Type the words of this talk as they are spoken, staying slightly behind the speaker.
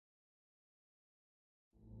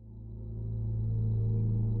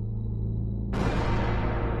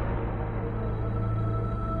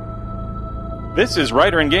This is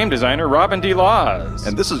writer and game designer Robin D. Laws.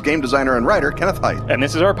 And this is game designer and writer Kenneth Hite. And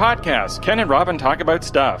this is our podcast, Ken and Robin Talk About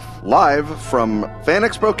Stuff. Live from Fan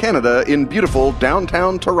Expo Canada in beautiful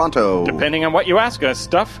downtown Toronto. Depending on what you ask us,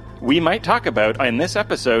 stuff we might talk about in this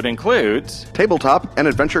episode includes tabletop and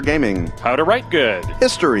adventure gaming, how to write good,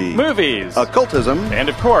 history, movies, occultism, and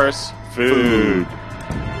of course, food.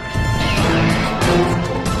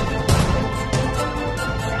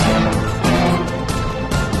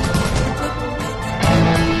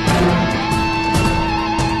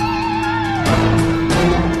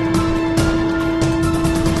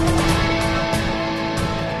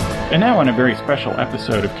 And now on a very special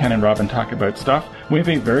episode of Ken and Robin Talk About Stuff, we have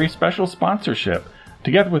a very special sponsorship.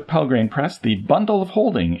 Together with Pelgrane Press, the Bundle of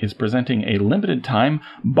Holding is presenting a limited-time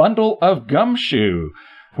Bundle of Gumshoe,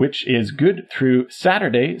 which is good through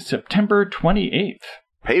Saturday, September 28th.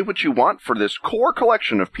 Pay what you want for this core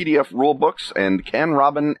collection of PDF rulebooks and Ken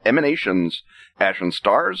Robin emanations, Ashen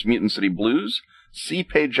Stars, Mutant City Blues, C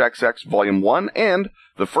Page XX Volume 1, and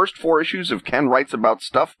the first 4 issues of Ken Writes About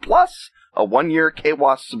Stuff, plus a 1-year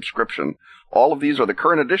KWAS subscription. All of these are the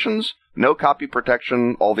current editions, no copy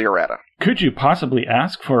protection, all the errata. Could you possibly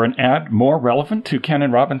ask for an ad more relevant to Ken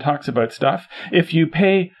and Robin Talks About Stuff? If you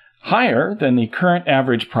pay higher than the current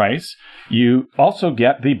average price, you also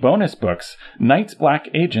get the bonus books, Night's Black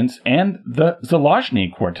Agents and the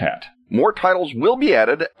Zalozhny Quartet. More titles will be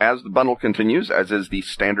added as the bundle continues, as is the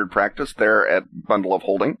standard practice there at Bundle of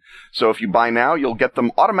Holding. So if you buy now, you'll get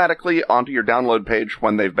them automatically onto your download page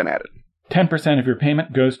when they've been added. 10% of your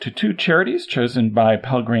payment goes to 2 charities chosen by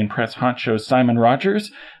Pelgrane Press honcho Simon Rogers,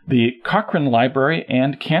 the Cochrane Library,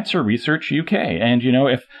 and Cancer Research UK. And, you know,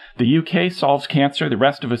 if the UK solves cancer, the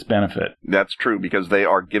rest of us benefit. That's true, because they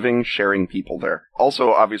are giving, sharing people there.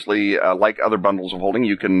 Also, obviously, like other bundles of holding,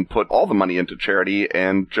 you can put all the money into charity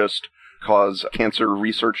and just cause cancer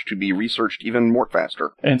research to be researched even more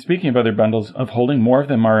faster. And speaking of other bundles of holding, more of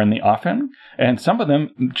them are in the offing, and some of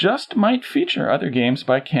them just might feature other games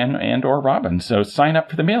by Ken and or Robin. So sign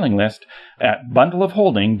up for the mailing list at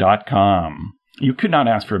bundleofholding.com. You could not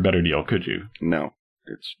ask for a better deal, could you? No,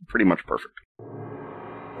 it's pretty much perfect.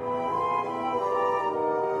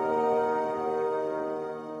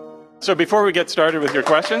 So before we get started with your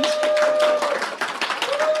questions,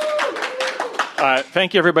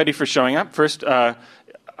 thank you, everybody, for showing up. First, how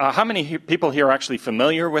many people here are actually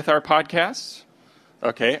familiar with our podcasts?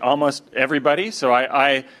 Okay, almost everybody. So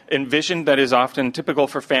I envisioned that is often typical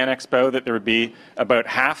for Fan Expo, that there would be about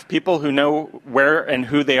half people who know where and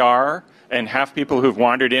who they are, and half people who've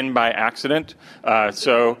wandered in by accident.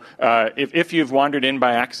 So if you've wandered in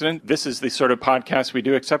by accident, this is the sort of podcast we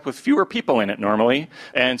do, except with fewer people in it normally.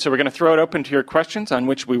 And so we're going to throw it open to your questions, on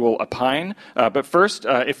which we will opine. But first,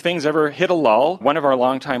 if things ever hit a lull, one of our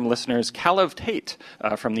longtime listeners, Calev Tate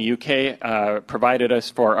from the UK, provided us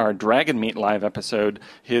for our Dragon Meat Live episode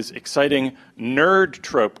his exciting Nerd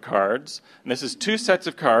Trope cards. And this is 2 sets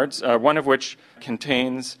of cards, one of which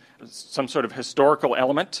contains some sort of historical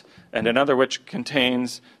element, and another which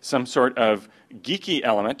contains some sort of geeky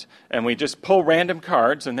element. And we just pull random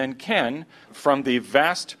cards, and then Ken, from the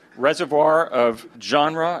vast reservoir of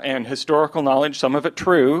genre and historical knowledge, some of it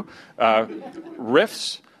true,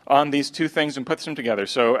 riffs on these 2 things and puts them together.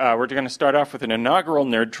 So we're going to start off with an inaugural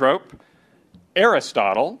nerd trope,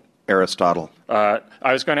 Aristotle. I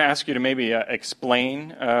was going to ask you to maybe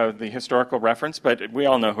explain the historical reference, but we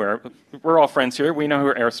all know we're all friends here. We know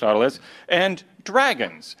who Aristotle is. And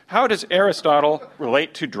dragons. How does Aristotle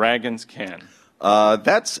relate to dragons, Ken?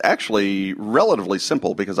 That's actually relatively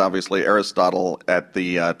simple, because obviously Aristotle, at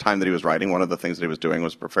the time that he was writing, one of the things that he was doing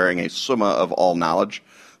was preparing a summa of all knowledge,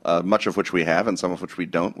 much of which we have and some of which we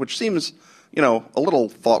don't, which seems, you know, a little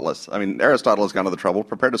thoughtless. I mean, Aristotle has gone to the trouble,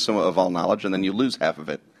 prepared a summa of all knowledge, and then you lose half of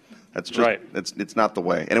it. That's just, right. It's not the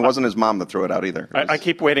way. And it wasn't his mom that threw it out either. I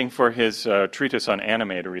keep waiting for his treatise on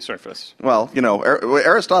anime to resurface. Well, you know,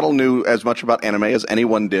 Aristotle knew as much about anime as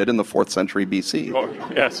anyone did in the 4th century BC. Oh,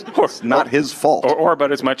 yes. It's not his fault. Or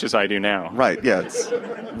about as much as I do now. Right, yeah, it's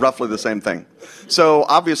roughly the same thing. So,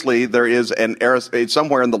 obviously, there is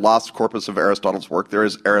somewhere in the lost corpus of Aristotle's work, there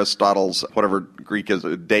is Aristotle's, whatever Greek is,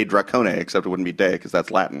 De Dracone, except it wouldn't be De, because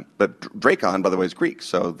that's Latin. But Dracon, by the way, is Greek,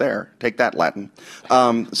 so there, take that, Latin.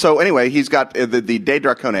 So anyway, he's got the De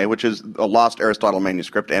Dracone, which is a lost Aristotle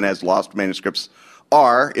manuscript, and as lost manuscripts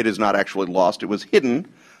are, it is not actually lost. It was hidden,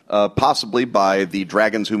 possibly by the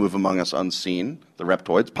dragons who move among us unseen, the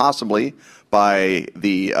reptoids, possibly by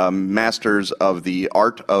the masters of the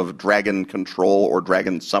art of dragon control or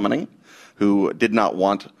dragon summoning, who did not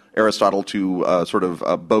want Aristotle to sort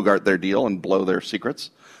of bogart their deal and blow their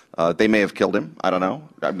secrets. They may have killed him. I don't know.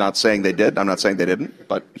 I'm not saying they did. I'm not saying they didn't.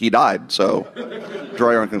 But he died, so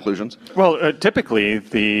draw your own conclusions. Well, typically,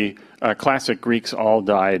 the classic Greeks all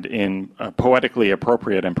died in poetically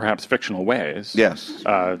appropriate and perhaps fictional ways. Yes.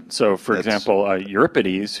 So, for example,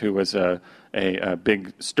 Euripides, who was a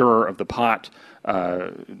big stirrer of the pot,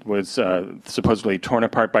 was supposedly torn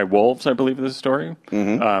apart by wolves, I believe is the story.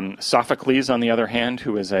 Mm-hmm. Sophocles, on the other hand,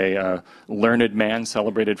 who was a learned man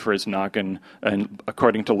celebrated for his noggin, and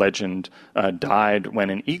according to legend, died when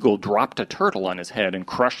an eagle dropped a turtle on his head and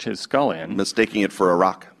crushed his skull in. Mistaking it for a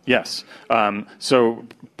rock. Yes. So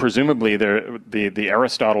presumably the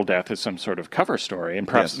Aristotle death is some sort of cover story, and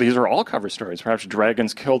perhaps these are all cover stories. Perhaps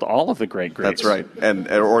dragons killed all of the great Greeks. That's right,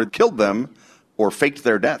 or killed them, or faked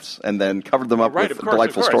their deaths, and then covered them up with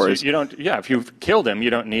delightful stories. You don't. Yeah, if you've killed them, you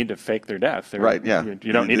don't need to fake their death. Right. Yeah.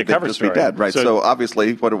 You don't need a cover story. Be dead. Right. So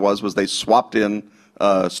obviously, what it was they swapped in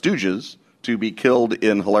stooges to be killed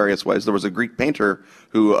in hilarious ways. There was a Greek painter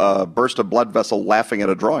who burst a blood vessel laughing at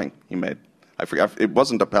a drawing he made. I forgot. It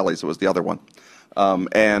wasn't Apelles. It was the other one.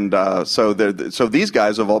 So these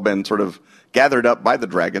guys have all been sort of gathered up by the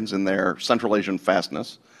dragons in their Central Asian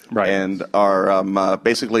fastness, right, and are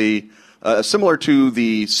basically similar to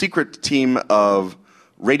the secret team of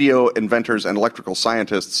radio inventors and electrical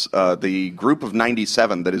scientists, the group of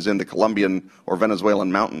 97 that is in the Colombian or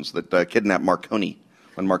Venezuelan mountains that kidnapped Marconi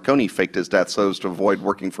when Marconi faked his death so as to avoid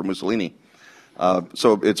working for Mussolini.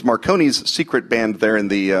 So it's Marconi's secret band there in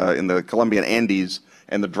the Colombian Andes,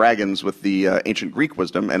 and the dragons with the ancient Greek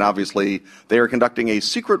wisdom, and obviously they are conducting a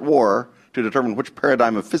secret war to determine which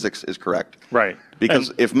paradigm of physics is correct. Right.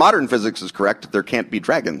 Because if modern physics is correct, there can't be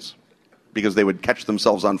dragons, because they would catch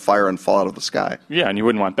themselves on fire and fall out of the sky. Yeah, and you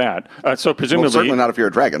wouldn't want that. So presumably, well, certainly not if you're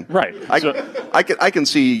a dragon. Right. I can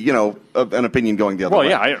see an opinion going the other way.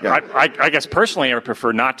 Well, I guess personally I would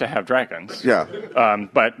prefer not to have dragons. Yeah.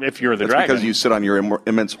 But if you're the dragon, because you sit on your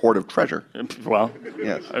immense hoard of treasure. Well,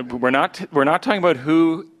 yes. We're not talking about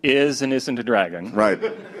who is and isn't a dragon. Right.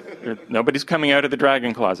 Nobody's coming out of the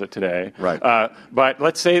dragon closet today. Right. But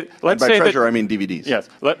let's say by treasure, I mean DVDs. Yes.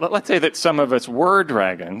 Let's say that some of us were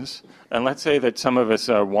dragons, and let's say that some of us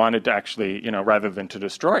wanted to actually, rather than to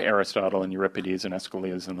destroy Aristotle and Euripides and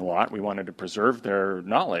Aeschylus and the lot, we wanted to preserve their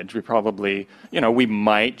knowledge. We probably, we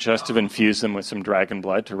might just have infused them with some dragon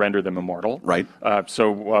blood to render them immortal. Right.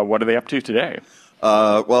 So what are they up to today?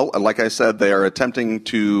 Well, like I said, they are attempting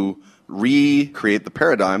to recreate the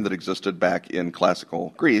paradigm that existed back in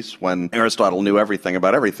classical Greece when Aristotle knew everything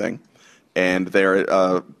about everything. And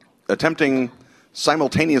they're attempting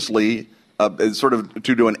simultaneously sort of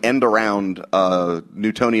to do an end around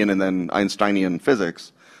Newtonian and then Einsteinian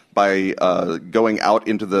physics by going out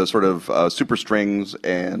into the sort of superstrings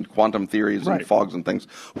and quantum theories and fogs and things,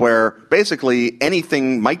 where basically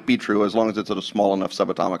anything might be true as long as it's at a small enough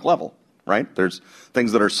subatomic level, right? There's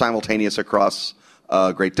things that are simultaneous across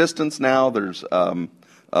great distance now. There's there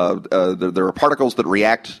are particles that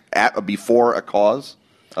react before a cause.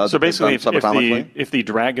 So basically, if the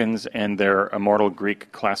dragons and their immortal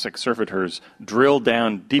Greek classic servitors drill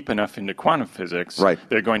down deep enough into quantum physics,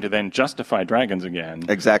 they're going to then justify dragons again.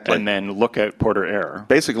 Exactly. And then look at Porter error.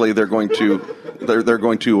 Basically, they're going to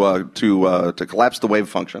collapse the wave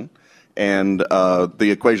function, and the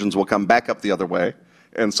equations will come back up the other way.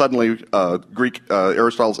 And suddenly, Greek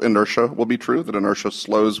Aristotle's inertia will be true, that inertia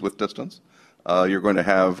slows with distance. You're going to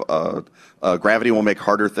have gravity will make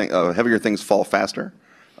heavier things fall faster.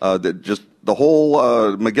 The whole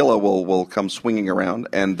Megillah will come swinging around,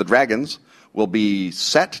 and the dragons will be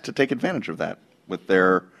set to take advantage of that with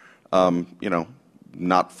their,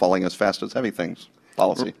 not falling as fast as heavy things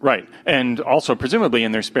policy. Right. And also, presumably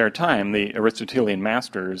in their spare time, the Aristotelian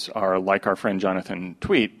masters are, like our friend Jonathan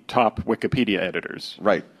Tweet, top Wikipedia editors.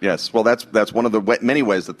 Right. Yes. Well, that's one of the many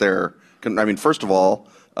ways that they're... first of all,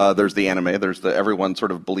 there's the anime. There's everyone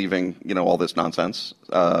sort of believing, all this nonsense.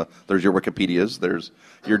 There's your Wikipedias. There's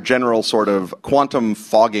your general sort of quantum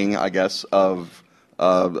fogging, I guess, of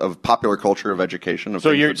popular culture, of education.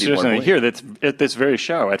 So you're suggesting here that at this very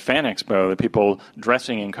show, at Fan Expo, the people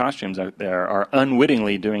dressing in costumes out there are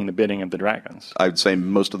unwittingly doing the bidding of the dragons. I'd say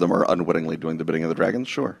most of them are unwittingly doing the bidding of the dragons,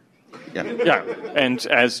 sure. Yeah. Yeah. And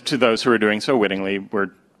as to those who are doing so wittingly, we're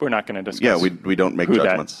not going to discuss. Yeah, we don't make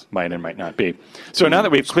judgments. That might and might not be. So now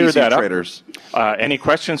that we've cleared that traders. Up, any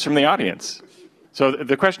questions from the audience? So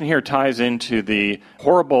the question here ties into the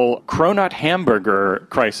horrible cronut hamburger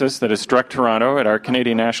crisis that has struck Toronto at our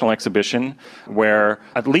Canadian National Exhibition, where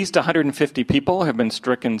at least 150 people have been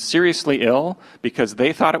stricken seriously ill because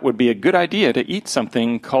they thought it would be a good idea to eat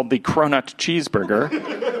something called the cronut cheeseburger,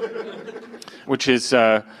 which is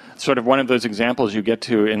sort of one of those examples you get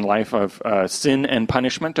to in life of sin and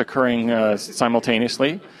punishment occurring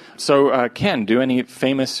simultaneously. So, Ken, do any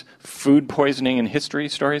famous food poisoning in history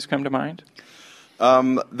stories come to mind?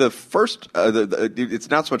 The first, it's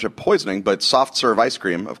not so much a poisoning, but soft serve ice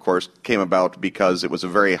cream, of course, came about because it was a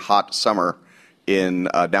very hot summer in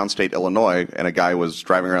downstate Illinois, and a guy was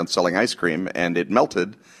driving around selling ice cream, and it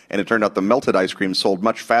melted, and it turned out the melted ice cream sold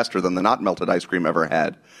much faster than the not melted ice cream ever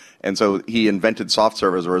had. And so he invented soft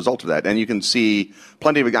serve as a result of that. And you can see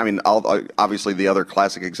plenty of, obviously the other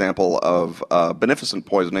classic example of beneficent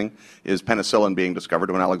poisoning is penicillin being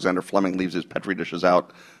discovered when Alexander Fleming leaves his Petri dishes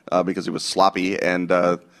out because he was sloppy, and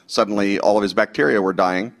suddenly all of his bacteria were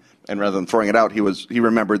dying. And rather than throwing it out, he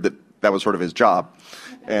remembered that was sort of his job.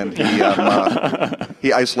 And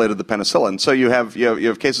he isolated the penicillin. So you have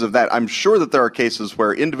cases of that. I'm sure that there are cases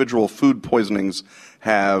where individual food poisonings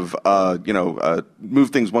have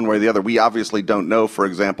moved things one way or the other. We obviously don't know, for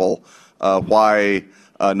example, why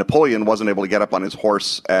Napoleon wasn't able to get up on his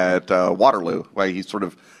horse at Waterloo. Why he sort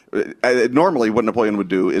of normally what Napoleon would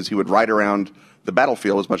do is he would ride around the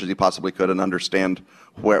battlefield as much as he possibly could and understand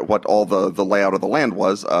what all the layout of the land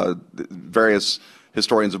was. Various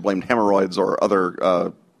historians have blamed hemorrhoids or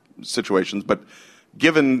other situations, but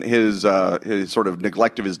given his sort of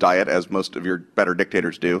neglect of his diet, as most of your better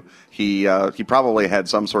dictators do, he probably had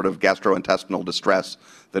some sort of gastrointestinal distress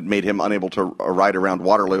that made him unable to ride around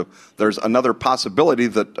Waterloo. There's another possibility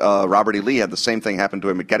that Robert E. Lee had the same thing happen to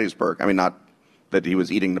him at Gettysburg. I mean, not that he was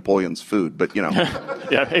eating Napoleon's food, but, you know.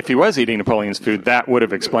 Yeah, if he was eating Napoleon's food, that would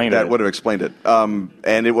have explained it. That would have explained it.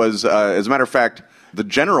 And it was, as a matter of fact, the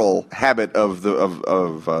general habit of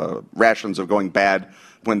rations of going bad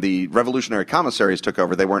when the revolutionary commissaries took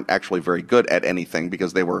over, they weren't actually very good at anything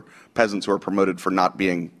because they were peasants who were promoted for not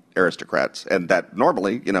being aristocrats. And that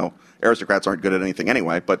normally, aristocrats aren't good at anything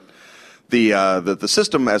anyway, but the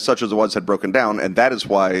system as such as it was had broken down, and that is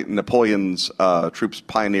why Napoleon's troops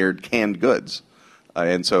pioneered canned goods.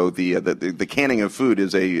 And so the canning of food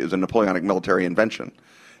is a Napoleonic military invention.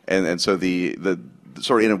 And so the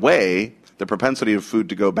sort of, in a way, the propensity of food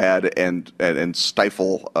to go bad and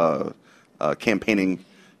stifle campaigning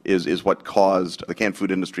is what caused the canned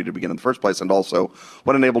food industry to begin in the first place, and also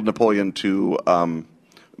what enabled Napoleon to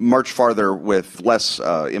march farther with less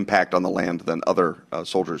impact on the land than other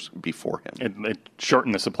soldiers before him. It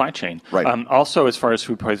shortened the supply chain. Right. Also, as far as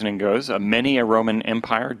food poisoning goes, many a Roman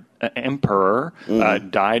emperor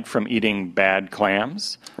died from eating bad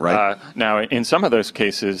clams. Right. Now, in some of those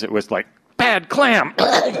cases, it was like, bad clam.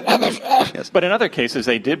 Yes. But in other cases,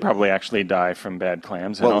 they did probably actually die from bad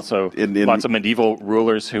clams, and also lots of medieval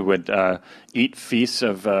rulers who would eat feasts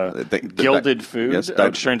of gilded food,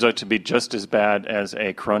 which turns out to be just as bad as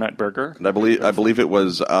a cronut burger. And I believe it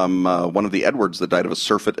was one of the Edwards that died of a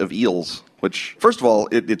surfeit of eels. Which, first of all,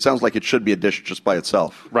 it sounds like it should be a dish just by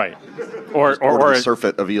itself. Right. Or a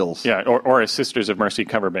surfeit of eels. Yeah. Or a Sisters of Mercy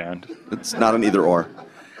cover band. It's not an either or.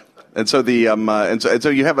 And so so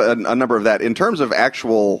you have a number of that. In terms of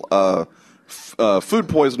actual food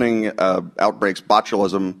poisoning outbreaks,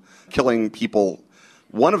 botulism, killing people,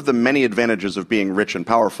 one of the many advantages of being rich and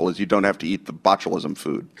powerful is you don't have to eat the botulism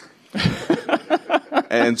food.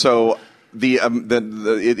 And so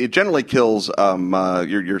it generally kills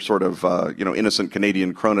your sort of innocent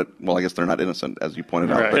Canadian cronut. Well, I guess they're not innocent, as you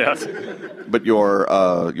pointed out. Right, but, yes. but your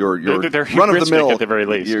they're run of the mill at the very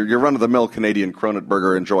least. Your run of the mill Canadian cronut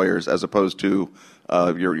burger enjoyers, as opposed to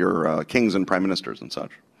your kings and prime ministers and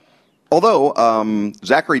such. Although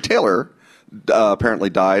Zachary Taylor apparently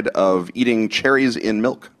died of eating cherries in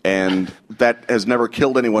milk, and that has never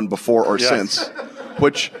killed anyone before or since.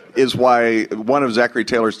 Which is why one of Zachary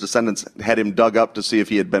Taylor's descendants had him dug up to see if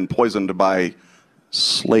he had been poisoned by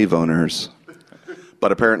slave owners.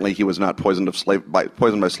 But apparently he was not poisoned by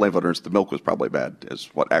slave owners. The milk was probably bad, is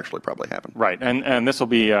what actually probably happened. Right, and this will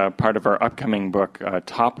be part of our upcoming book,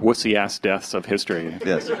 Top Wussy-Ass Deaths of History.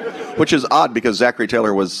 Yes, which is odd because Zachary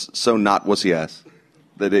Taylor was so not wussy-ass.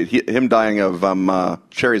 That him dying of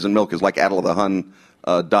cherries and milk is like Attila the Hun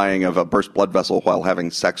dying of a burst blood vessel while having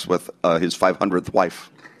sex with his 500th wife.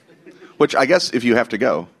 Which I guess if you have to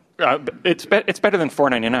go. It's better than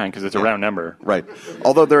 $4.99 because it's a round number. Right.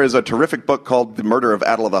 Although there is a terrific book called The Murder of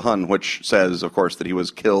Attila the Hun, which says, of course, that he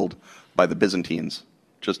was killed by the Byzantines,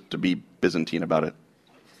 just to be Byzantine about it.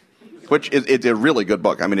 Which it's a really good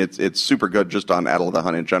book. I mean, it's super good just on Attila the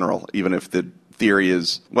Hun in general, even if the theory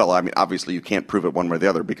is, well, I mean, obviously you can't prove it one way or the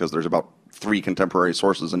other because there's about 3 contemporary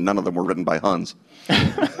sources and none of them were written by Huns.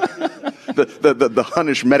 The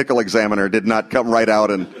Hunnish medical examiner did not come right out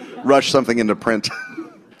and rush something into print.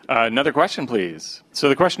 Another question, please. So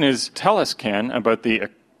the question is, tell us, Ken, about the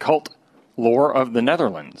occult lore of the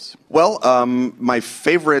Netherlands? Well, my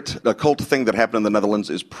favorite occult thing that happened in the Netherlands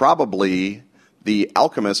is probably the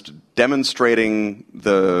alchemist demonstrating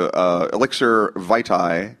the elixir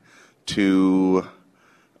vitae to.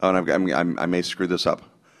 Oh, and I may screw this up.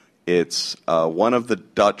 It's one of the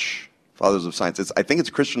Dutch fathers of science. I think it's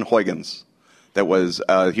Christian Huygens. That was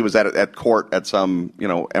he was at court at some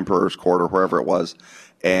emperor's court or wherever it was,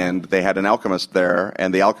 and they had an alchemist there,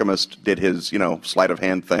 and the alchemist did his sleight of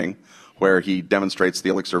hand thing, where he demonstrates the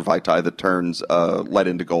elixir vitae that turns lead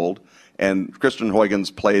into gold, and Christian Huygens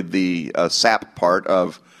played the sap part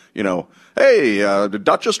of hey, the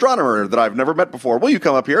Dutch astronomer that I've never met before, will you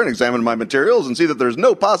come up here and examine my materials and see that there's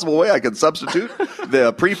no possible way I could substitute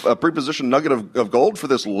the preposition nugget of gold for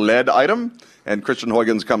this lead item? And Christian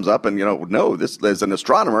Huygens comes up and, no, as an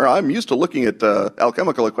astronomer, I'm used to looking at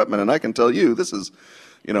alchemical equipment, and I can tell you this is,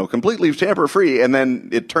 completely tamper-free. And then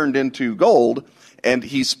it turned into gold, and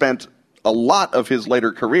he spent a lot of his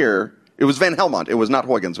later career. It was Van Helmont. It was not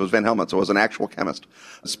Huygens. It was Van Helmont, so it was an actual chemist.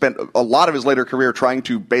 Spent a lot of his later career trying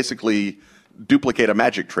to basically duplicate a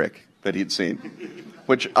magic trick that he'd seen,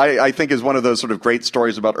 which I think is one of those sort of great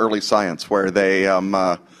stories about early science where they,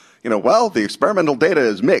 the experimental data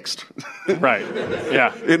is mixed. Right,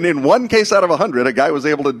 yeah. In one case out of 100, a guy was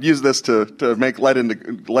able to use this to make lead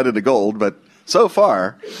into gold, but so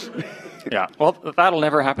far... Yeah, well, that'll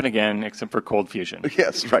never happen again except for cold fusion.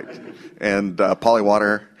 Yes, right. And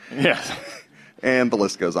polywater... Yes, and the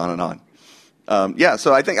list goes on and on.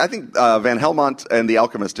 So I think Van Helmont and the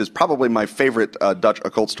Alchemist is probably my favorite Dutch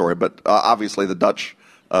occult story. But obviously the Dutch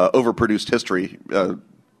overproduced history,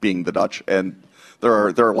 being the Dutch, and there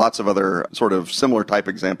are lots of other sort of similar type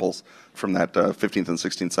examples from that 15th and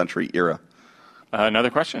 16th century era. Another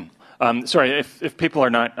question. Sorry, if people are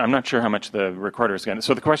not, I'm not sure how much the recorder is going to.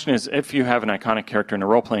 So the question is, if you have an iconic character in a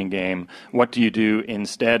role-playing game, what do you do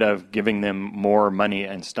instead of giving them more money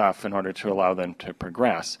and stuff in order to allow them to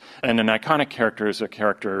progress? And an iconic character is a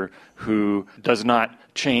character who does not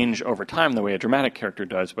change over time the way a dramatic character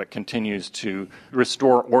does, but continues to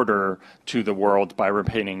restore order to the world by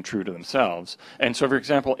remaining true to themselves. And so, for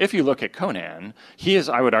example, if you look at Conan,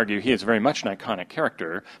 I would argue he is very much an iconic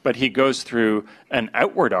character, but he goes through an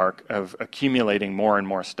outward arc of accumulating more and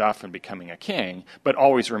more stuff and becoming a king, but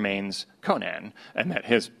always remains Conan, and that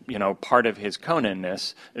his, part of his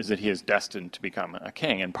Conan-ness is that he is destined to become a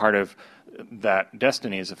king, and part of that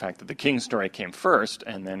destiny is the fact that the King story came first,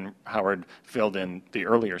 and then Howard filled in the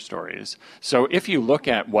earlier stories. So if you look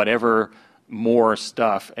at whatever more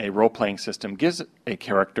stuff a role-playing system gives a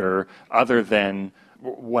character other than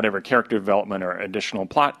whatever character development or additional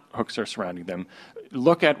plot hooks are surrounding them,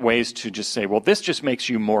 look at ways to just say, well, this just makes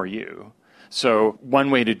you more you. So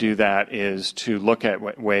one way to do that is to look at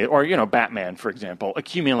Batman, for example,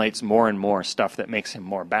 accumulates more and more stuff that makes him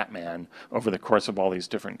more Batman over the course of all these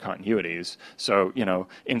different continuities. So,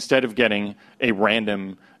 instead of getting a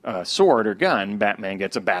random sword or gun, Batman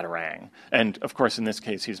gets a batarang. And, of course, in this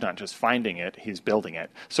case, he's not just finding it, he's building it.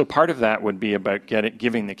 So part of that would be about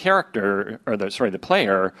giving the character, the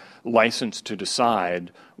player, license to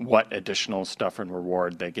decide what additional stuff and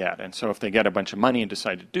reward they get. And so if they get a bunch of money and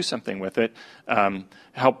decide to do something with it,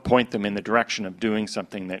 help point them in the direction of doing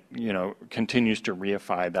something that, continues to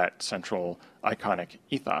reify that central iconic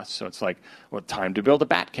ethos. So it's like, well, time to build a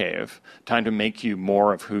bat cave, time to make you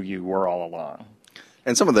more of who you were all along.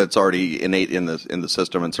 And some of that's already innate in the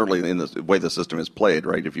system, and certainly in the way the system is played,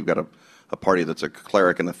 right? If you've got a party that's a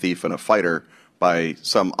cleric and a thief and a fighter, by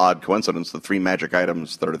some odd coincidence, the three magic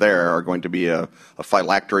items that are there are going to be a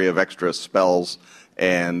phylactery of extra spells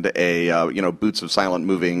and a boots of silent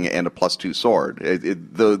moving and a +2 sword.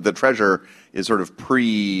 The treasure is sort of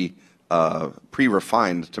pre-refined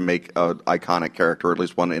to make an iconic character, or at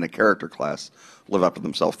least one in a character class, live up to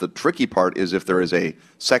themselves. The tricky part is if there is a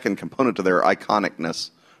second component to their iconicness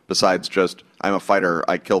besides just, I'm a fighter,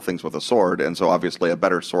 I kill things with a sword, and so obviously a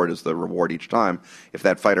better sword is the reward each time. If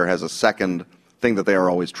that fighter has a second thing that they are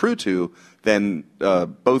always true to, then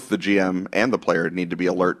both the GM and the player need to be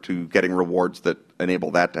alert to getting rewards that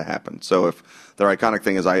enable that to happen. So if their iconic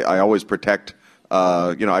thing is, I always protect,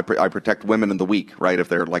 I protect women and the weak, right? If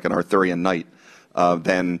they're like an Arthurian knight,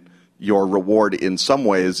 then your reward in some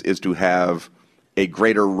ways is to have a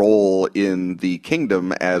greater role in the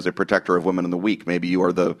kingdom as a protector of women and the weak. Maybe you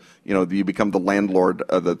are you become the landlord,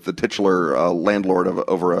 the titular landlord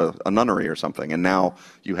over a nunnery or something, and now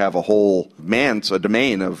you have a whole a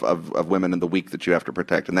domain of women and the weak that you have to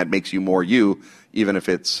protect, and that makes you more you, even if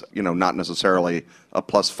it's not necessarily a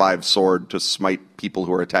 +5 sword to smite people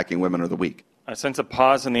who are attacking women or the weak. I sense a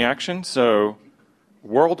pause in the action. So,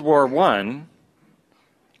 World War I,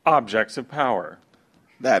 objects of power.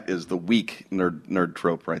 That is the weak nerd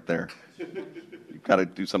trope right there. You've got to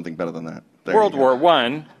do something better than that. There World War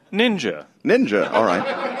I, ninja. Ninja, all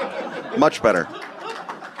right. Much better.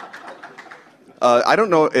 I don't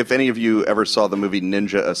know if any of you ever saw the movie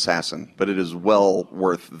Ninja Assassin, but it is well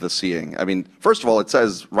worth the seeing. I mean, first of all, it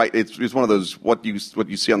says, right, it's one of those, what you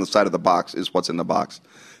see on the side of the box is what's in the box.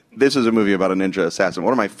 This is a movie about a ninja assassin.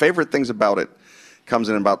 One of my favorite things about it comes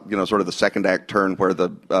in about, sort of the second act turn where the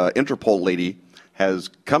Interpol lady has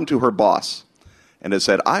come to her boss and has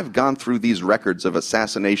said, I've gone through these records of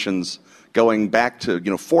assassinations going back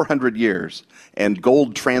to 400 years and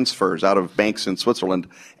gold transfers out of banks in Switzerland,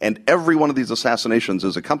 and every one of these assassinations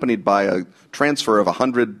is accompanied by a transfer of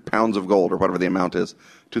 100 pounds of gold or whatever the amount is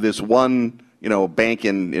to this one bank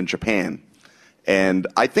in Japan. And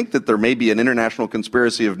I think that there may be an international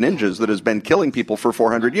conspiracy of ninjas that has been killing people for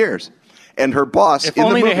 400 years. And her boss... If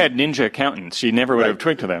only they had ninja accountants, she never would have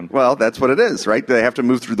twigged to them. Well, that's what it is, right? They have to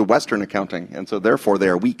move through the Western accounting, and so therefore they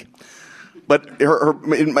are weak. But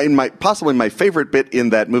possibly my favorite bit in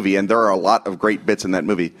that movie, and there are a lot of great bits in that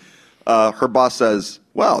movie, her boss says,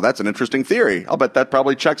 well, that's an interesting theory. I'll bet that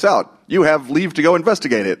probably checks out. You have leave to go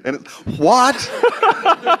investigate it. And what?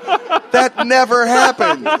 That never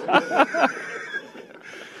happened.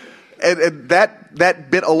 And that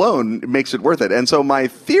bit alone makes it worth it. And so my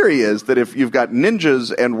theory is that if you've got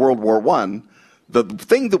ninjas and World War I, the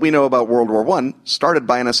thing that we know about World War I started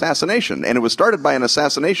by an assassination. And it was started by an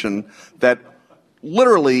assassination that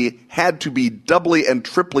literally had to be doubly and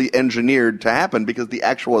triply engineered to happen because the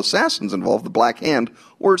actual assassins involved, the Black Hand,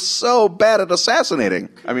 were so bad at assassinating.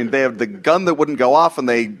 I mean, they had the gun that wouldn't go off, and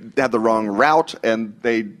they had the wrong route, and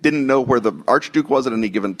they didn't know where the Archduke was at any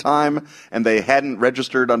given time, and they hadn't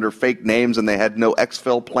registered under fake names, and they had no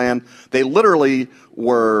exfil plan. They literally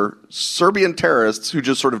were Serbian terrorists who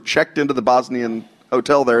just sort of checked into the Bosnian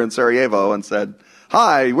hotel there in Sarajevo and said,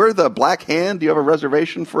 hi, we're the Black Hand. Do you have a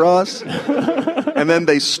reservation for us? And then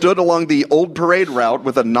they stood along the old parade route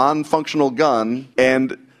with a non-functional gun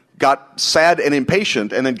and got sad and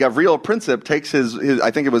impatient. And then Gavrilo Princip takes his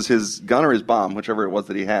I think it was his gun or his bomb, whichever it was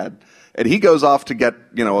that he had. And he goes off to get,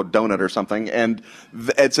 a donut or something. And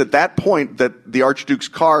it's at that point that the Archduke's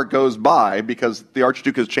car goes by because the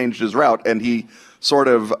Archduke has changed his route, and he sort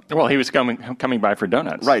of... Well, he was coming by for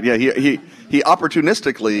donuts. Right, yeah. He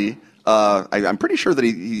opportunistically... I'm pretty sure that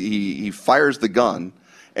he fires the gun,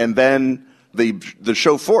 and then the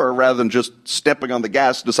chauffeur, rather than just stepping on the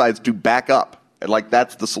gas, decides to back up. And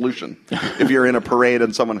that's the solution. If you're in a parade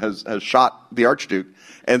and someone has shot the Archduke.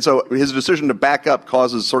 And so his decision to back up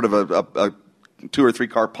causes sort of a 2 or 3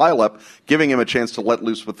 car pileup, giving him a chance to let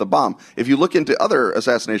loose with the bomb. If you look into other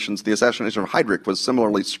assassinations, the assassination of Heydrich was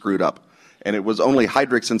similarly screwed up. And it was only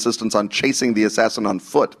Heydrich's insistence on chasing the assassin on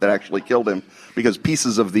foot that actually killed him, because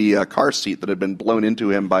pieces of the car seat that had been blown into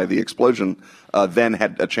him by the explosion then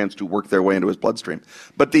had a chance to work their way into his bloodstream.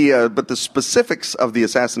 But the specifics of the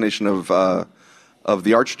assassination of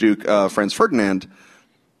the Archduke Franz Ferdinand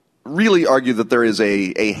really argue that there is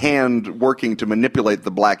a hand working to manipulate the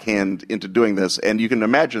Black Hand into doing this. And you can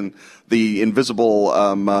imagine the invisible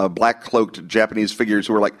black-cloaked Japanese figures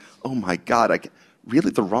who are like, oh my God,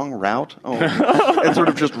 really the wrong route? Oh. And sort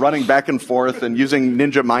of just running back and forth and using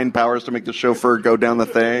ninja mind powers to make the chauffeur go down the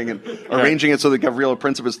thing and arranging it so that Gavrilo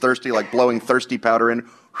Princip is thirsty, like blowing thirsty powder in.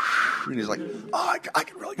 And he's like, oh, I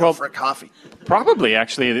could really go for a coffee. Probably,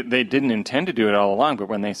 actually, they didn't intend to do it all along, but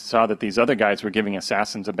when they saw that these other guys were giving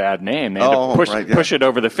assassins a bad name, they had to push it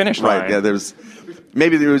over the finish line. Right, yeah, it was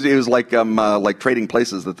like trading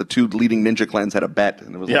places, that the 2 leading ninja clans had a bet.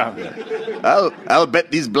 And it was I'll bet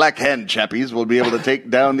these Black Hand chappies will be able to take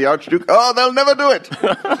down the Archduke. Oh, they'll never do it.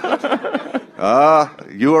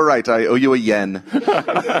 You are right. I owe you a yen.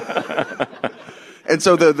 And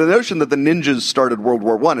so the notion that the ninjas started World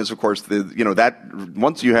War I is, of course, that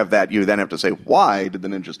once you have that, you then have to say, why did the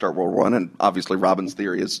ninjas start World War I? And obviously Robin's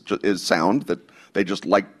theory is sound, that they just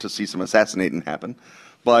like to see some assassinating happen.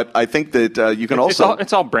 But I think that you can also...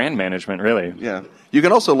 It's all brand management, really. Yeah. You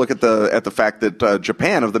can also look at the fact that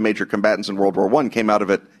Japan, of the major combatants in World War I, came out of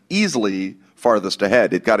it easily farthest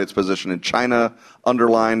ahead. It got its position in China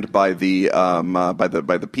underlined by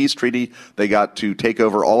the peace treaty. They got to take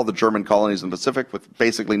over all of the German colonies in the Pacific with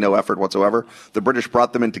basically no effort whatsoever. The British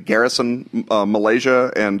brought them into garrison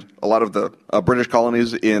Malaysia and a lot of the British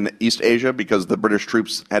colonies in East Asia because the British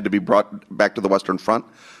troops had to be brought back to the Western Front.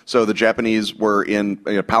 So the Japanese were in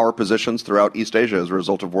power positions throughout East Asia as a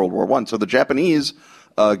result of World War I. So the Japanese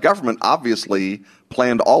government obviously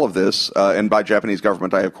planned all of this, and by Japanese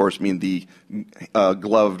government I of course mean the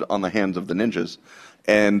gloved on the hands of the ninjas.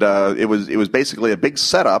 And it was basically a big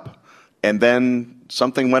setup, and then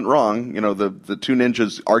something went wrong. The two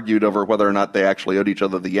ninjas argued over whether or not they actually owed each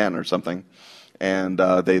other the yen or something. And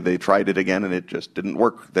they tried it again, and it just didn't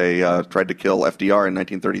work. They tried to kill FDR in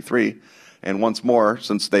 1933. And once more,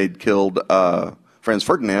 since they'd killed Franz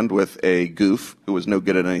Ferdinand with a goof who was no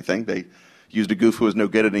good at anything, they used a goof who was no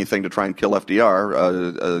good at anything to try and kill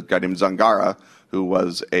FDR, a guy named Zangara, who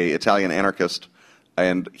was an Italian anarchist.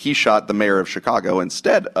 And he shot the mayor of Chicago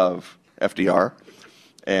instead of FDR.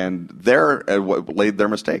 And there laid their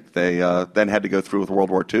mistake. They then had to go through with World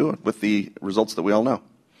War II with the results that we all know.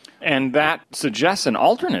 And that suggests an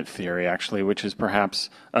alternate theory, actually, which is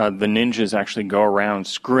perhaps the ninjas actually go around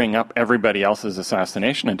screwing up everybody else's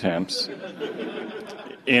assassination attempts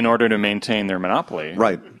in order to maintain their monopoly.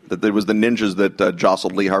 Right. That it was the ninjas that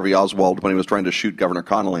jostled Lee Harvey Oswald when he was trying to shoot Governor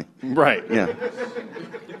Connolly. Right. Yeah.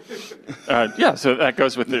 So that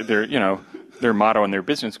goes with their motto on their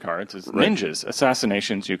business cards is ninjas,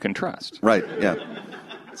 assassinations you can trust. Right, yeah.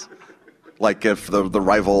 Like if the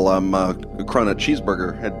rival Cronut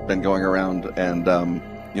cheeseburger had been going around and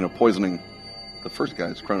poisoning the first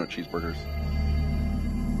guy's Cronut cheeseburgers.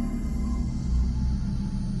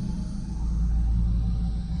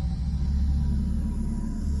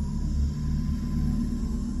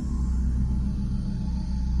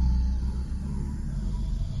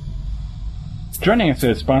 Joining us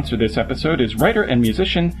to sponsor this episode is writer and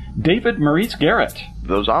musician David Maurice Garrett.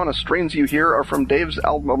 Those ominous strains you hear are from Dave's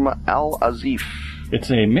album Al-Azif. It's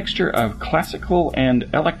a mixture of classical and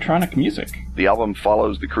electronic music. The album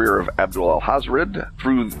follows the career of Abdul al-Hazred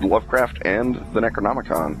through Lovecraft and the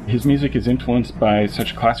Necronomicon. His music is influenced by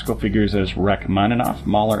such classical figures as Rachmaninoff,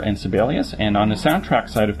 Mahler, and Sibelius, and on the soundtrack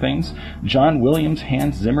side of things, John Williams,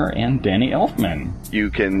 Hans Zimmer, and Danny Elfman. You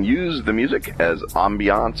can use the music as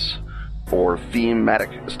ambiance or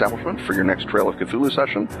thematic establishment for your next Trail of Cthulhu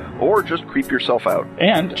session, or just creep yourself out.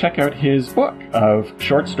 And check out his book of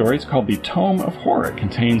short stories called The Tome of Horror. It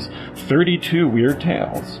contains 32 weird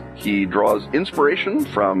tales. He draws inspiration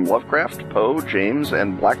from Lovecraft, Poe, James,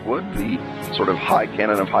 and Blackwood, the sort of high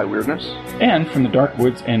canon of high weirdness. And from the dark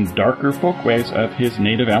woods and darker folkways of his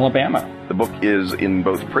native Alabama. The book is in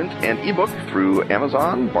both print and ebook through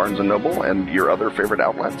Amazon, Barnes & Noble, and your other favorite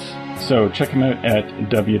outlets. So check him out at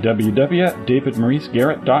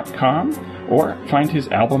www.davidmauricegarrett.com or find his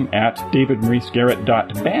album at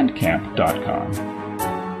davidmauricegarrett.bandcamp.com.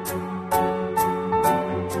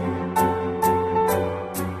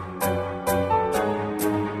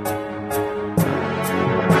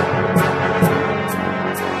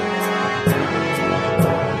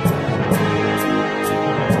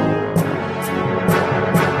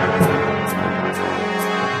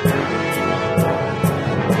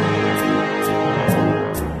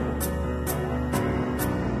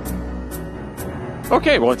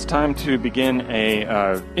 Okay, well, it's time to begin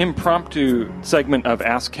a impromptu segment of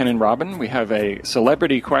Ask Ken and Robin. We have a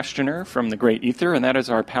celebrity questioner from the Great Ether, and that is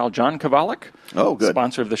our pal John Kovalik,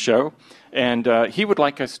 sponsor of the show. And he would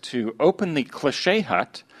like us to open the Cliché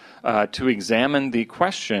Hut to examine the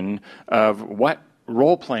question of what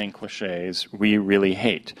role-playing cliches we really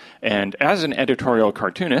hate. And as an editorial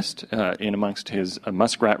cartoonist, in amongst his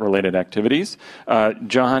Muskrat-related activities,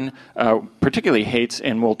 John particularly hates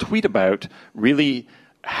and will tweet about really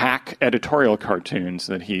hack editorial cartoons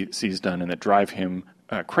that he sees done and that drive him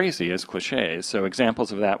crazy as cliches. So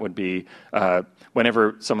examples of that would be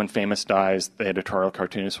whenever someone famous dies, the editorial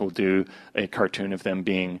cartoonist will do a cartoon of them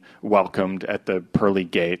being welcomed at the pearly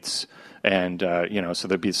gates. And, so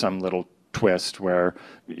there'd be some little twist where,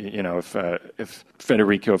 if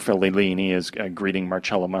Federico Fellini is greeting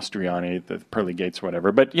Marcello Mastroianni at the pearly gates,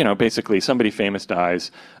 whatever. But, basically somebody famous dies.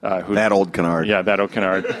 That old canard. Yeah, that old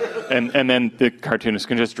canard. and then the cartoonist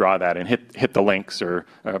can just draw that and hit the links or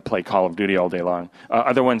play Call of Duty all day long.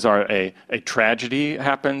 Other ones are a tragedy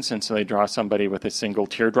happens, and so they draw somebody with a single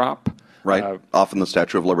teardrop. Right, often the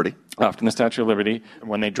Statue of Liberty. Often the Statue of Liberty.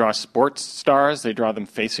 When they draw sports stars, they draw them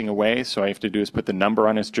facing away, so all you have to do is put the number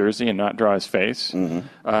on his jersey and not draw his face.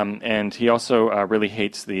 Mm-hmm. And he also really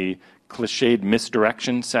hates the cliched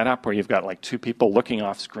misdirection setup where you've got like two people looking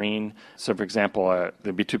off screen. So, for example,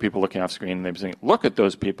 there'd be two people looking off screen and they'd be saying, "Look at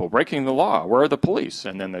those people breaking the law. Where are the police?"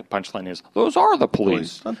 And then the punchline is, "Those are the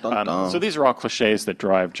police." Dun, dun, dun. So these are all cliches that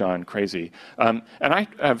drive John crazy. And I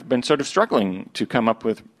have been sort of struggling to come up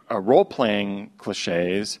with role-playing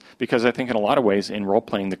cliches, because I think in a lot of ways in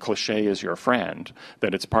role-playing the cliche is your friend,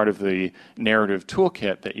 that it's part of the narrative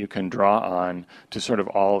toolkit that you can draw on to sort of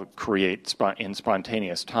all create in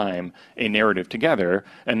spontaneous time a narrative together.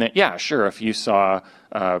 And that, yeah, sure, if you saw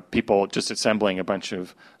people just assembling a bunch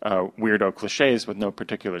of weirdo cliches with no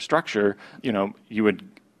particular structure, you would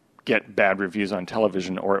get bad reviews on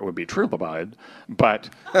television or it would be trublied. But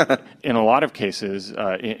in a lot of cases,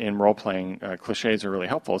 in role-playing, cliches are really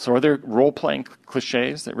helpful. So are there role-playing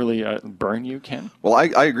cliches that really burn you, Ken? Well,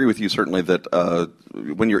 I agree with you certainly that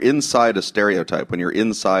when you're inside a stereotype, when you're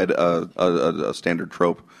inside a standard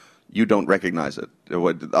trope, you don't recognize it.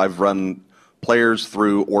 I've run players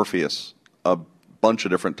through Orpheus a bunch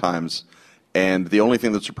of different times, and the only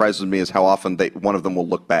thing that surprises me is how often one of them will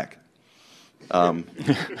look back.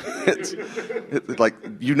 It's like,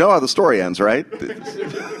 you know how the story ends, right?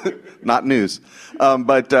 Not news.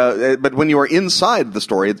 But when you are inside the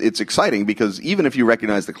story, it's exciting because even if you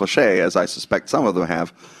recognize the cliche, as I suspect some of them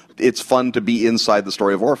have, it's fun to be inside the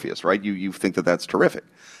story of Orpheus, right? You think that that's terrific.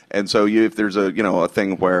 And so if there's a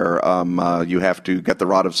thing where you have to get the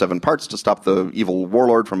Rod of Seven Parts to stop the evil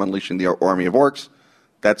warlord from unleashing the army of orcs,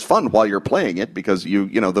 that's fun while you're playing it because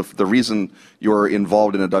the reason you're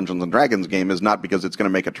involved in a Dungeons and Dragons game is not because it's going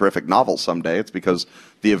to make a terrific novel someday. It's because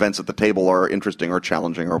the events at the table are interesting or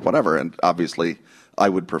challenging or whatever. And obviously, I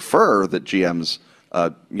would prefer that GMs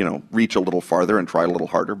reach a little farther and try a little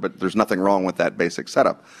harder. But there's nothing wrong with that basic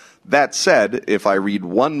setup. That said, if I read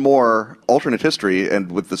one more alternate history,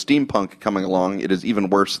 and with the steampunk coming along, it is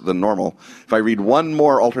even worse than normal. If I read one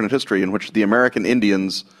more alternate history in which the American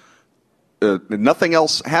Indians, nothing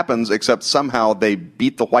else happens except somehow they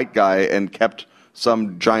beat the white guy and kept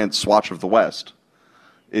some giant swatch of the West.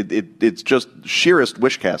 It's just sheerest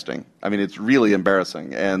wish casting. I mean, it's really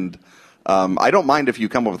embarrassing. And I don't mind if you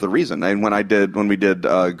come up with a reason. And when we did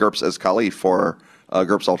GURPS as Kali for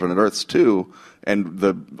GURPS Alternate Earths 2, and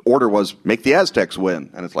the order was make the Aztecs win.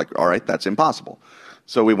 And it's like, all right, that's impossible.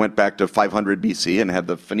 So we went back to 500 BC and had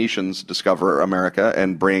the Phoenicians discover America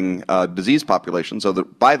and bring disease population so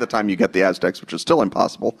that by the time you get the Aztecs, which is still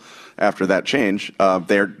impossible after that change,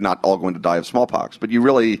 they're not all going to die of smallpox. But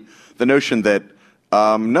the notion that,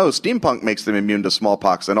 no, steampunk makes them immune to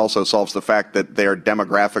smallpox and also solves the fact that they're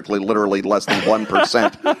demographically literally less than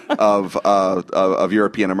 1% of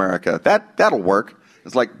European America, that'll work.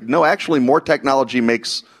 It's like, no, actually more technology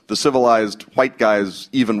makes the civilized white guys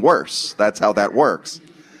even worse. That's how that works.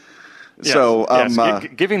 Yes, so,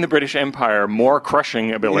 giving the British Empire more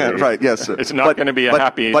crushing ability. Yeah, right. Yes, it's not going to be a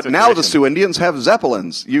happy. But situation. now the Sioux Indians have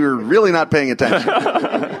Zeppelins. You're really not paying attention.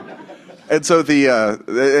 And so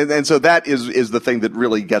that is the thing that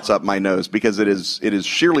really gets up my nose because it is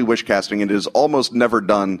sheerly wish casting and it is almost never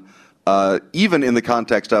done. Even in the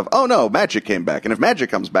context of, oh no, magic came back, and if magic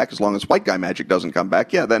comes back, as long as white guy magic doesn't come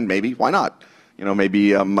back, yeah, then maybe why not? Maybe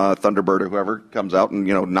Thunderbird or whoever comes out and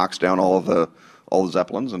knocks down all the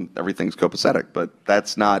Zeppelins and everything's copacetic. But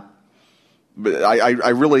that's not. I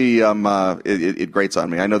really it grates on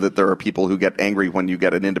me. I know that there are people who get angry when you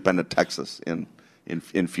get an independent Texas in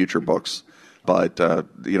future books, but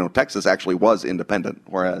Texas actually was independent,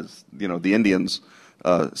 whereas the Indians.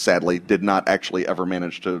 Sadly, did not actually ever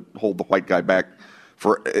manage to hold the white guy back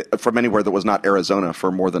from anywhere that was not Arizona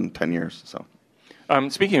for more than 10 years. So,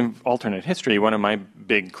 speaking of alternate history, one of my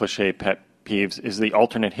big cliche pet peeves is the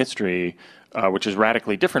alternate history, which is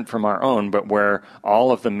radically different from our own, but where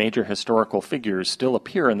all of the major historical figures still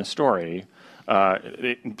appear in the story.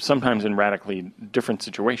 Sometimes in radically different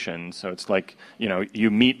situations. So it's like, you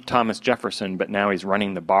meet Thomas Jefferson, but now he's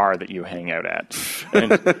running the bar that you hang out at.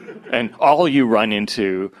 And all you run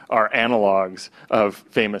into are analogs of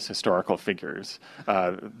famous historical figures.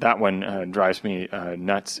 That one drives me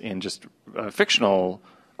nuts in just fictional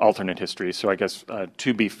alternate history. So I guess,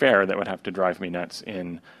 to be fair, that would have to drive me nuts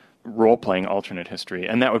in role-playing alternate history.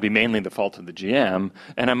 And that would be mainly the fault of the GM.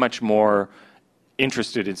 And I'm much more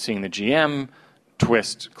interested in seeing the GM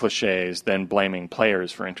twist cliches than blaming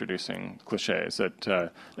players for introducing cliches.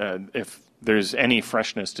 That if there's any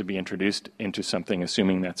freshness to be introduced into something,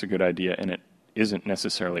 assuming that's a good idea, and it isn't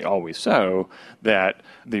necessarily always so, that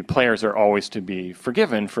the players are always to be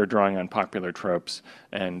forgiven for drawing on popular tropes,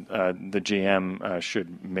 and the GM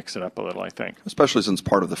should mix it up a little, I think. Especially since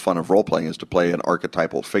part of the fun of role-playing is to play an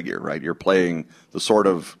archetypal figure, right? You're playing the sort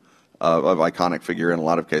of iconic figure in a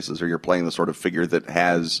lot of cases, or you're playing the sort of figure that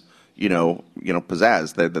has,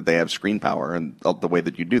 pizzazz, that they have screen power, and the way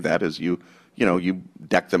that you do that is you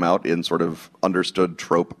deck them out in sort of understood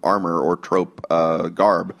trope armor or trope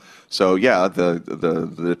garb. So yeah, the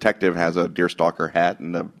detective has a deerstalker hat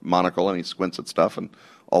and a monocle, and he squints at stuff, and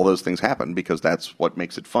all those things happen because that's what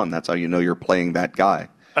makes it fun. That's how you know you're playing that guy.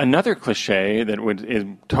 Another cliche that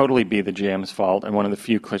would totally be the GM's fault, and one of the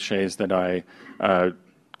few cliches that I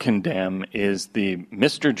condemn is the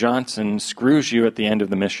Mr. Johnson screws you at the end of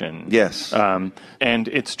the mission. Yes. And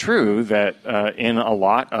it's true that in a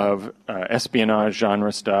lot of espionage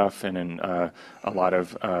genre stuff and in a lot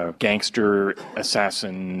of gangster,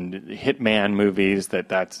 assassin, hitman movies,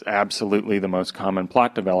 that's absolutely the most common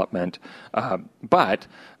plot development. But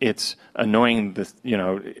it's annoying,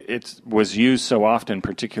 it was used so often,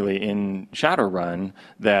 particularly in Shadowrun,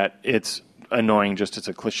 that it's annoying just as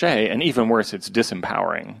a cliche, and even worse, it's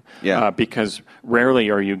disempowering. Yeah. Because rarely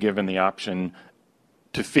are you given the option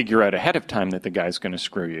to figure out ahead of time that the guy's going to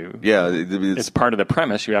screw you. Yeah. It's part of the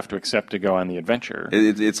premise you have to accept to go on the adventure.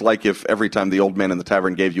 It's like if every time the old man in the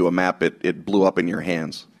tavern gave you a map, it blew up in your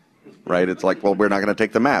hands, right? It's like, well, we're not going to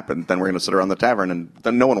take the map, and then we're going to sit around the tavern, and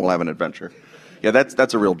then no one will have an adventure. Yeah,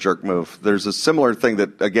 that's a real jerk move. There's a similar thing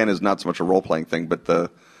that, again, is not so much a role-playing thing,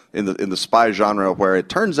 but in the spy genre where it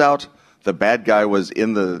turns out the bad guy was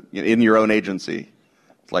in your own agency.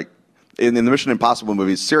 It's like in the Mission Impossible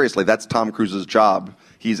movies, seriously, that's Tom Cruise's job.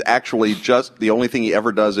 He's actually just, the only thing he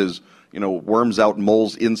ever does is, worms out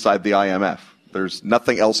moles inside the IMF. There's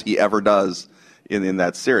nothing else he ever does in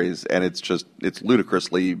that series, and it's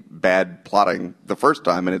ludicrously bad plotting the first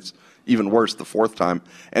time, and it's even worse the fourth time.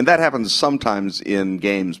 And that happens sometimes in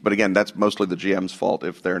games, but again, that's mostly the GM's fault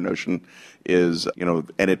if their notion is,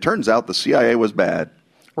 and it turns out the CIA was bad.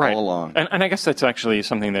 Right. All along. And I guess that's actually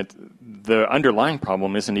something that the underlying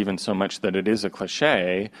problem isn't even so much that it is a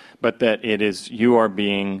cliche, but that it is you are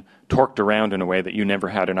being torqued around in a way that you never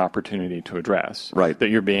had an opportunity to address. Right. That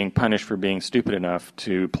you're being punished for being stupid enough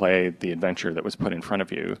to play the adventure that was put in front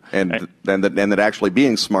of you. And that actually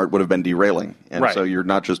being smart would have been derailing. And right. So you're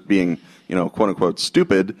not just being, quote unquote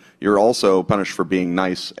stupid, you're also punished for being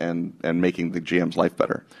nice and making the GM's life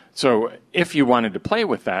better. So if you wanted to play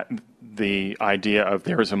with that, the idea of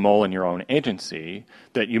there is a mole in your own agency,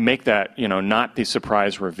 that you make that, not the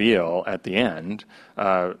surprise reveal at the end,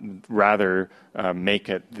 rather make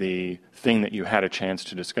it the thing that you had a chance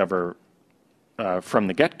to discover from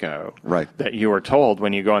the get-go. Right. That you are told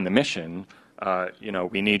when you go on the mission,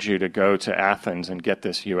 we need you to go to Athens and get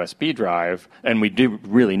this USB drive, and we do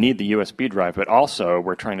really need the USB drive, but also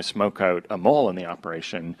we're trying to smoke out a mole in the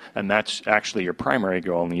operation, and that's actually your primary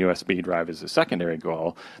goal, and the USB drive is a secondary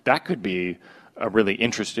goal. That could be a really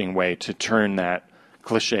interesting way to turn that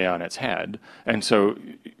cliche on its head. And so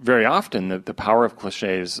very often the power of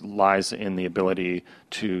cliches lies in the ability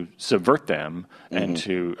to subvert them and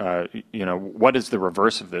to, what is the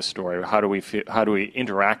reverse of this story? How do we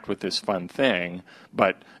interact with this fun thing,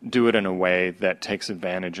 but do it in a way that takes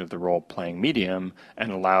advantage of the role-playing medium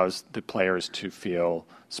and allows the players to feel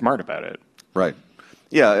smart about it? Right.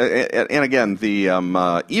 Yeah, and again,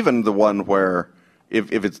 the even the one where if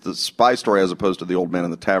it's the spy story as opposed to the old man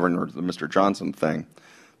in the tavern or the Mr. Johnson thing,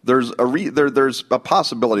 there's a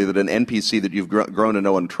possibility that an NPC that you've grown to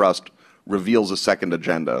know and trust reveals a second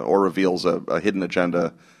agenda or reveals a hidden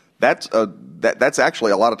agenda. That's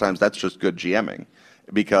actually a lot of times that's just good GMing,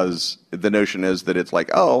 because the notion is that it's like,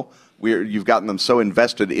 you've gotten them so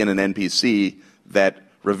invested in an NPC that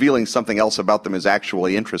revealing something else about them is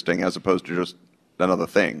actually interesting as opposed to just another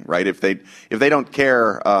thing, right? If they don't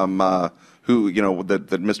care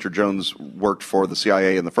that Mr. Jones worked for the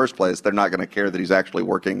CIA in the first place, they're not going to care that he's actually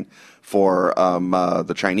working for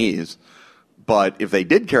the Chinese. But if they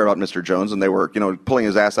did care about Mr. Jones and they were, pulling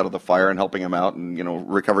his ass out of the fire and helping him out and,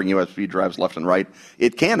 recovering USB drives left and right,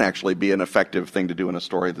 it can actually be an effective thing to do in a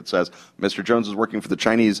story that says, Mr. Jones is working for the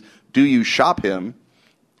Chinese. Do you shop him,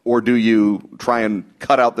 or do you try and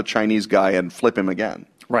cut out the Chinese guy and flip him again?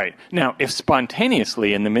 Right. Now, if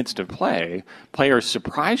spontaneously in the midst of play, players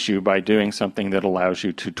surprise you by doing something that allows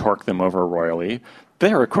you to torque them over royally,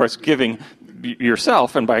 they're, of course, giving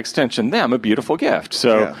yourself, and by extension them, a beautiful gift.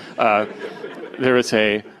 So there is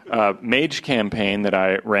a mage campaign that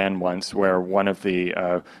I ran once where one of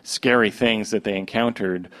the scary things that they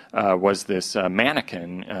encountered was this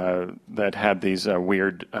mannequin that had these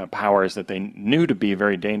weird powers that they knew to be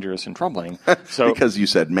very dangerous and troubling. So, because you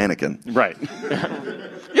said mannequin. Right.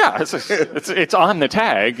 Yeah, it's on the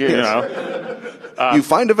tag, you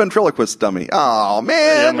find a ventriloquist dummy. Oh,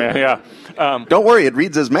 man. Yeah. Don't worry, it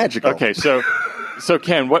reads as magical. Okay, so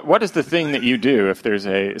Ken, what is the thing that you do if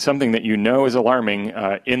there's something that you know is alarming,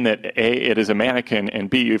 in that A, it is a mannequin, and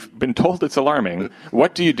B, you've been told it's alarming?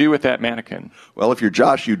 What do you do with that mannequin? Well, if you're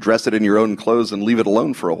Josh, you dress it in your own clothes and leave it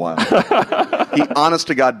alone for a while. He, honest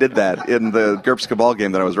to God, did that in the GURPS Cabal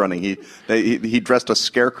game that I was running. He dressed a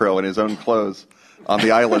scarecrow in his own clothes on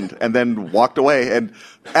the island and then walked away. And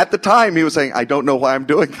at the time, he was saying, I don't know why I'm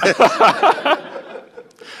doing this.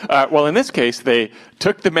 Well, in this case, they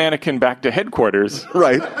took the mannequin back to headquarters.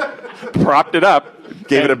 Right. Propped it up,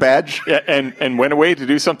 Gave it a badge? And went away to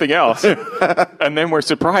do something else. And then were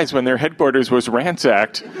surprised when their headquarters was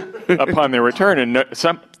ransacked upon their return, and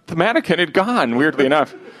the mannequin had gone, weirdly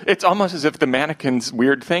enough. It's almost as if the mannequin's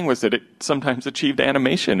weird thing was that it sometimes achieved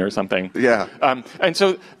animation or something. Yeah. And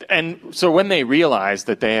so when they realized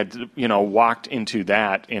that they had, walked into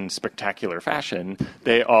that in spectacular fashion,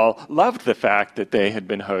 they all loved the fact that they had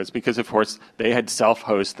been hosed because, of course, they had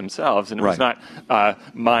self-hosed themselves, and it was not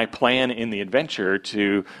my plan in the adventure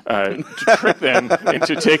to trick them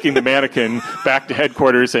into taking the mannequin back to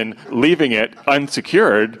headquarters and leaving it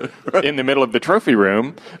unsecured in the middle of the trophy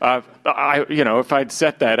room. If I'd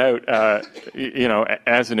set that out,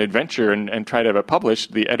 as an adventure and try to have it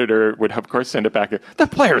published, the editor would, of course, send it back. The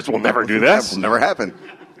players will never do this. That will never happen.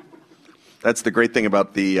 That's the great thing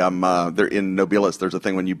about the they're in Nobilis. There's a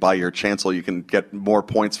thing when you buy your chancel, you can get more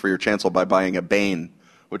points for your chancel by buying a bane,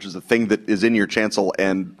 which is a thing that is in your chancel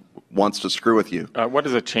and wants to screw with you. What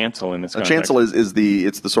is a chancel in this context? A chancel is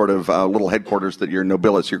the sort of little headquarters that your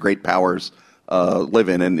Nobilis, your great powers, live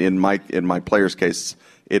in. And in my player's case,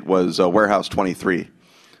 it was Warehouse 23,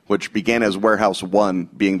 which began as Warehouse 1,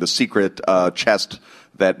 being the secret chest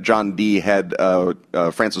that John Dee had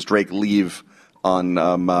Francis Drake leave on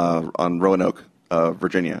Roanoke,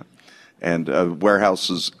 Virginia. And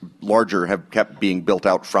warehouses larger have kept being built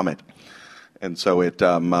out from it. And so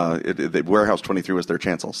Warehouse 23 was their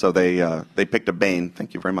chancel. So they picked a bane,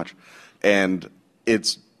 thank you very much. And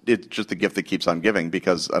it's just a gift that keeps on giving,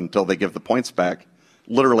 because until they give the points back,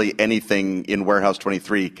 literally anything in Warehouse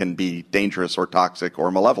 23 can be dangerous or toxic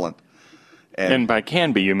or malevolent. And by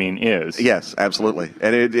can be, you mean is. Yes, absolutely.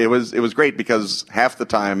 And it was great, because half the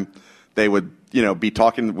time they would be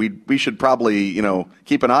talking, we should probably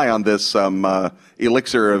keep an eye on this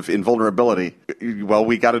elixir of invulnerability. Well,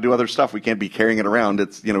 we got to do other stuff. We can't be carrying it around.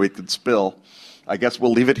 It's it could spill. I guess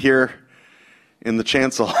we'll leave it here in the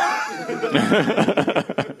chancel.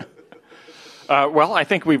 Well, I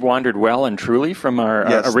think we've wandered well and truly from our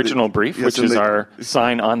original brief, which is our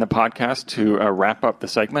sign on the podcast to wrap up the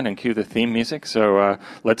segment and cue the theme music. So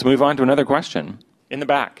let's move on to another question. In the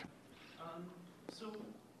back. So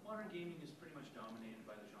modern gaming is pretty much dominated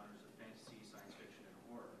by the genres of fantasy, science fiction, and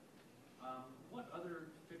horror. What other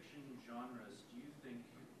fiction genres do you think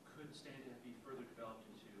could stand to be further developed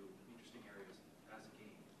into interesting areas as a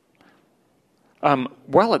game?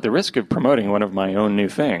 Well, at the risk of promoting one of my own new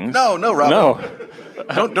things. No, Robin.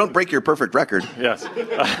 No. Don't break your perfect record. Yes.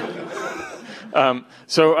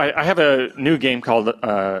 So I have a new game called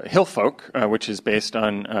Hillfolk, which is based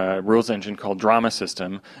on a rules engine called Drama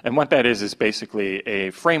System. And what that is basically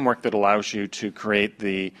a framework that allows you to create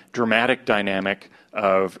the dramatic dynamic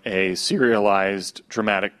of a serialized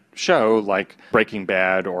dramatic show like Breaking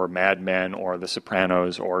Bad or Mad Men or The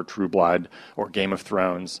Sopranos or True Blood or Game of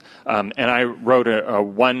Thrones. And I wrote a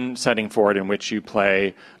one setting for it in which you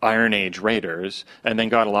play Iron Age raiders, and then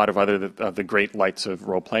got a lot of the great lights of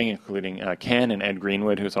role-playing, including Ken and Ed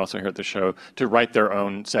Greenwood, who's also here at the show, to write their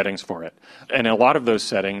own settings for it. And a lot of those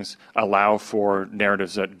settings allow for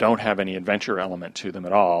narratives that don't have any adventure element to them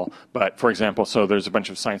at all. But, for example, so there's a bunch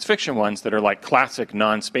of science fiction ones that are like classic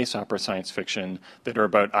non-space opera science fiction that are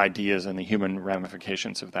about ideas and the human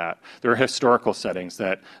ramifications of that. There are historical settings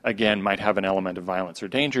that, again, might have an element of violence or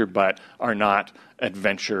danger, but are not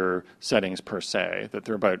adventure settings per se, that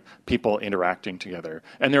they're about people interacting together.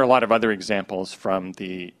 And there are a lot of other examples from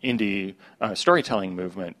the indie storytelling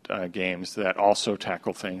movement games that also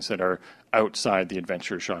tackle things that are outside the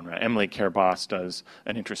adventure genre. Emily Care-Boss does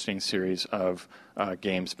an interesting series of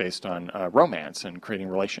games based on romance and creating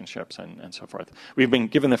relationships and so forth. We've been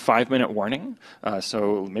given the 5-minute warning,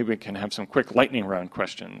 so maybe we can have some quick lightning round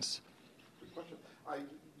questions. Good question.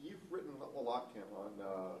 You've written a lot, Ken,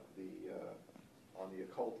 on the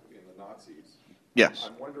occult in the Nazis. Yes.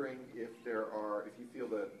 I'm wondering if you feel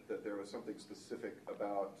that there was something specific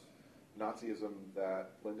about Nazism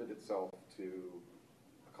that lended itself to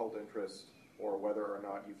occult interest, or whether or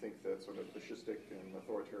not you think that sort of fascistic and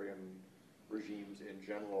authoritarian regimes in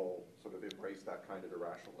general sort of embrace that kind of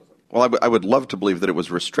irrationalism. Well, I would love to believe that it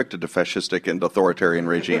was restricted to fascistic and authoritarian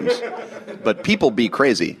regimes, but people be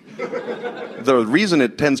crazy. The reason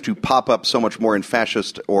it tends to pop up so much more in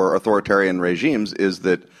fascist or authoritarian regimes is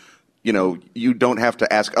that, you don't have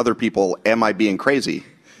to ask other people, am I being crazy,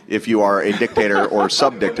 if you are a dictator or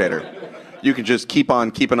sub-dictator. You can just keep on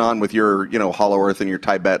keeping on with your, Hollow Earth and your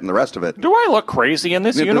Tibet and the rest of it. Do I look crazy in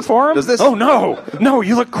this uniform? Does this? Oh, no,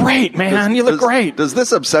 you look great, man. You look great. Does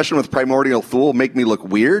this obsession with Primordial Thule make me look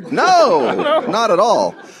weird? No, not at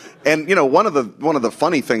all. And one of the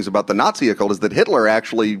funny things about the Nazi occult is that Hitler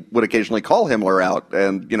actually would occasionally call Himmler out,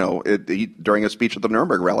 and during a speech at the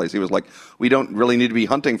Nuremberg rallies, he was like, "We don't really need to be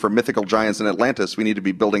hunting for mythical giants in Atlantis. We need to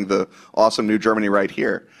be building the awesome new Germany right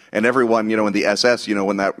here." And everyone, in the SS,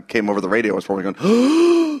 when that came over the radio, was probably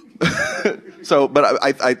going, So, but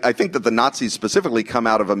I think that the Nazis specifically come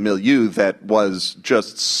out of a milieu that was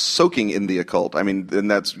just soaking in the occult. I mean,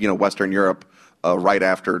 and that's Western Europe. Right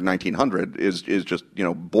after 1900 is just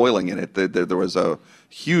boiling in it. There was a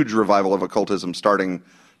huge revival of occultism starting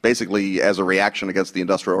basically as a reaction against the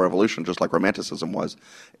Industrial Revolution, just like Romanticism was,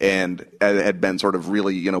 and had been sort of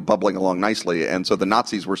really bubbling along nicely. And so the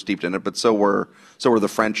Nazis were steeped in it, but so were the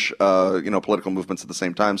French political movements at the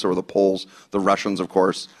same time. So were the Poles, the Russians, of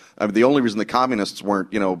course. I mean, the only reason the communists weren't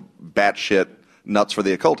batshit nuts for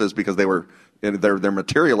the occult is because they were. Their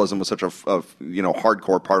materialism was such a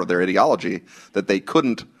hardcore part of their ideology that they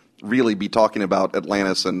couldn't really be talking about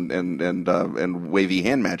Atlantis and wavy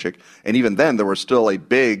hand magic. And even then, there was still a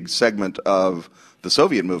big segment of the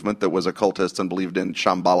Soviet movement that was occultists and believed in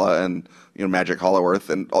Shambhala and magic Hollow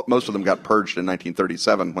Earth. And most of them got purged in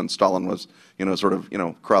 1937 when Stalin was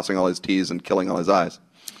crossing all his T's and killing all his I's.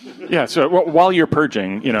 Yeah. So while you're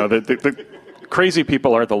purging, the crazy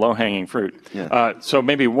people are the low-hanging fruit. Yeah. So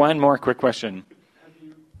maybe one more quick question. Have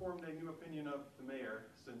you formed a new opinion of the mayor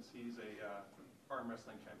since he's a arm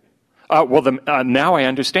wrestling champion? Now I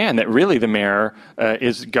understand that really the mayor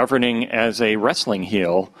is governing as a wrestling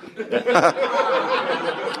heel.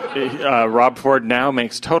 Rob Ford now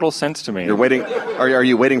makes total sense to me. You're waiting. Are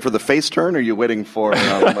you waiting for the face turn? Or are you waiting for?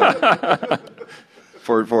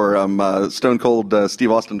 For Stone Cold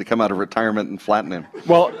Steve Austin to come out of retirement and flatten him.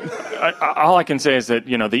 Well, all I can say is that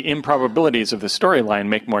the improbabilities of the storyline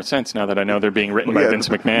make more sense now that I know they're being written by Vince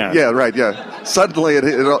McMahon. Yeah, right. Yeah. Suddenly,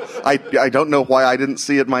 I don't know why I didn't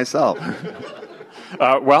see it myself.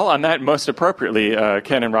 Well, on that most appropriately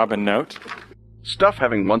Ken and Robin note. Stuff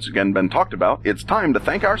having once again been talked about, it's time to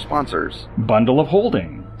thank our sponsors. Bundle of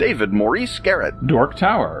Holding, David Maurice Garrett, Dork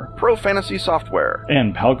Tower, Pro Fantasy Software,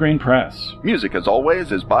 and Pelgrane Press. Music, as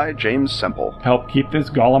always, is by James Semple. Help keep this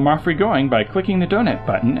Gallimaufry going by clicking the donate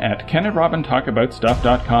button at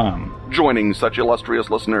KenandRobinTalkAboutStuff.com. Joining such illustrious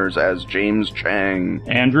listeners as James Chang,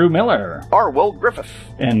 Andrew Miller, Arwell Griffith,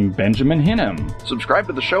 and Benjamin Hinham. Subscribe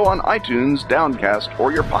to the show on iTunes, Downcast,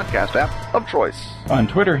 or your podcast app of choice. On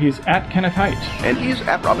Twitter, he's at Kenneth Hite. And he's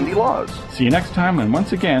at Robin D. Laws. See you next time when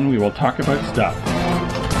once again we will talk about stuff.